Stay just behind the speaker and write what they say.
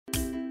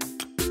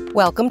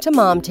Welcome to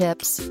Mom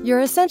Tips, your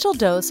essential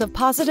dose of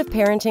positive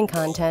parenting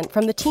content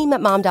from the team at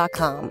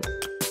mom.com.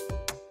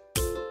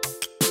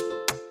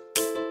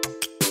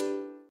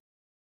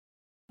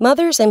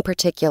 Mothers in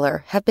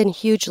particular have been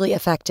hugely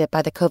affected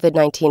by the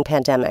COVID-19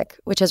 pandemic,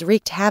 which has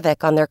wreaked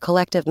havoc on their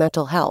collective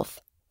mental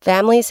health.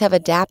 Families have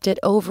adapted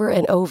over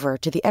and over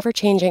to the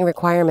ever-changing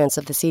requirements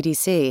of the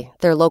CDC,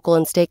 their local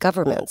and state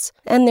governments,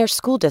 and their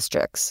school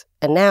districts.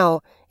 And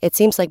now, it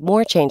seems like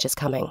more change is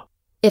coming.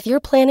 If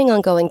you're planning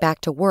on going back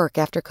to work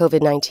after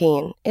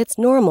COVID-19, it's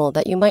normal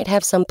that you might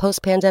have some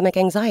post-pandemic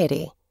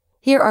anxiety.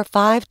 Here are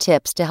 5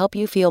 tips to help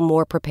you feel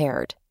more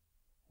prepared.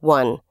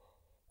 1.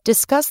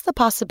 Discuss the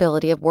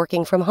possibility of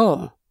working from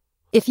home.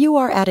 If you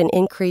are at an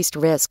increased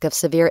risk of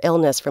severe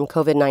illness from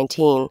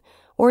COVID-19,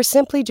 or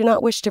simply do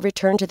not wish to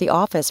return to the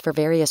office for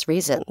various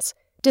reasons,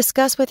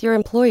 discuss with your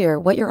employer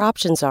what your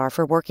options are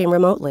for working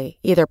remotely,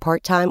 either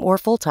part-time or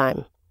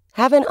full-time.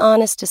 Have an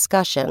honest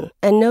discussion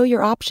and know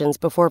your options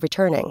before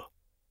returning.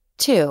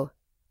 2.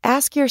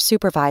 Ask your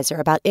supervisor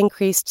about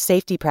increased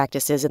safety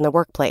practices in the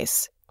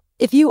workplace.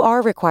 If you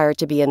are required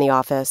to be in the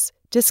office,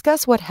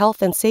 discuss what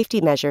health and safety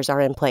measures are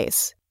in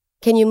place.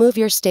 Can you move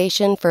your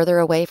station further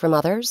away from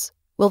others?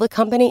 Will the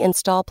company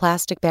install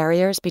plastic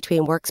barriers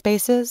between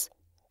workspaces?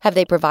 Have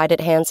they provided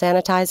hand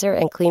sanitizer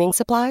and cleaning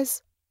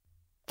supplies?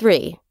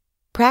 3.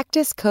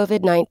 Practice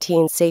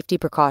COVID-19 safety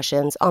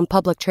precautions on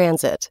public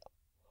transit.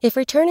 If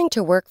returning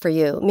to work for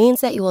you means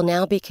that you will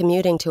now be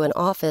commuting to an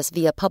office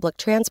via public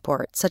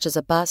transport, such as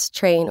a bus,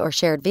 train, or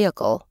shared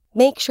vehicle,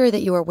 make sure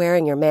that you are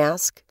wearing your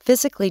mask,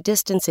 physically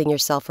distancing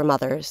yourself from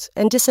others,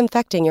 and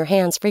disinfecting your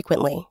hands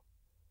frequently.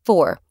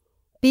 4.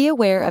 Be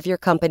aware of your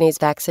company's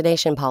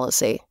vaccination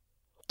policy.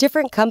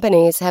 Different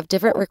companies have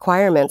different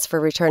requirements for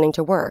returning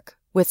to work,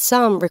 with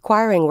some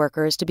requiring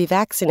workers to be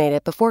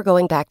vaccinated before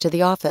going back to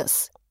the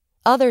office.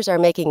 Others are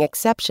making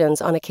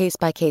exceptions on a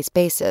case-by-case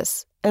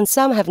basis, and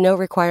some have no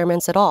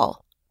requirements at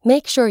all.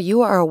 Make sure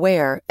you are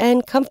aware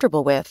and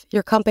comfortable with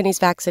your company's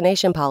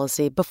vaccination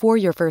policy before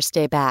your first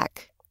day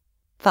back.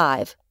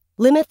 5.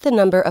 Limit the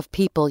number of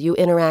people you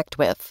interact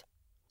with.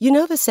 You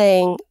know the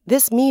saying,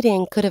 "This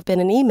meeting could have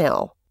been an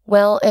email."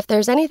 Well, if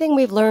there's anything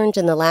we've learned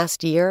in the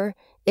last year,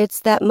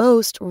 it's that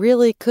most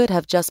really could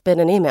have just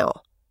been an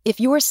email. If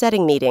you're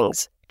setting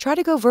meetings, try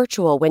to go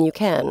virtual when you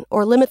can,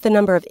 or limit the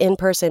number of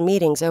in-person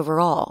meetings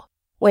overall.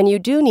 When you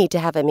do need to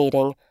have a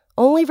meeting,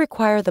 only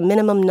require the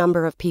minimum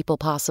number of people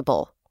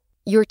possible.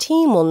 Your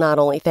team will not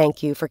only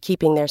thank you for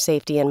keeping their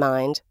safety in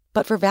mind,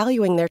 but for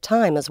valuing their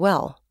time as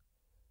well.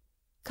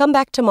 Come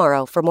back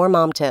tomorrow for more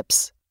Mom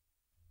Tips.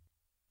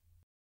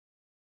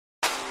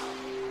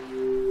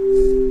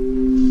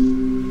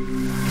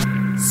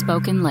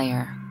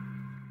 SpokenLayer.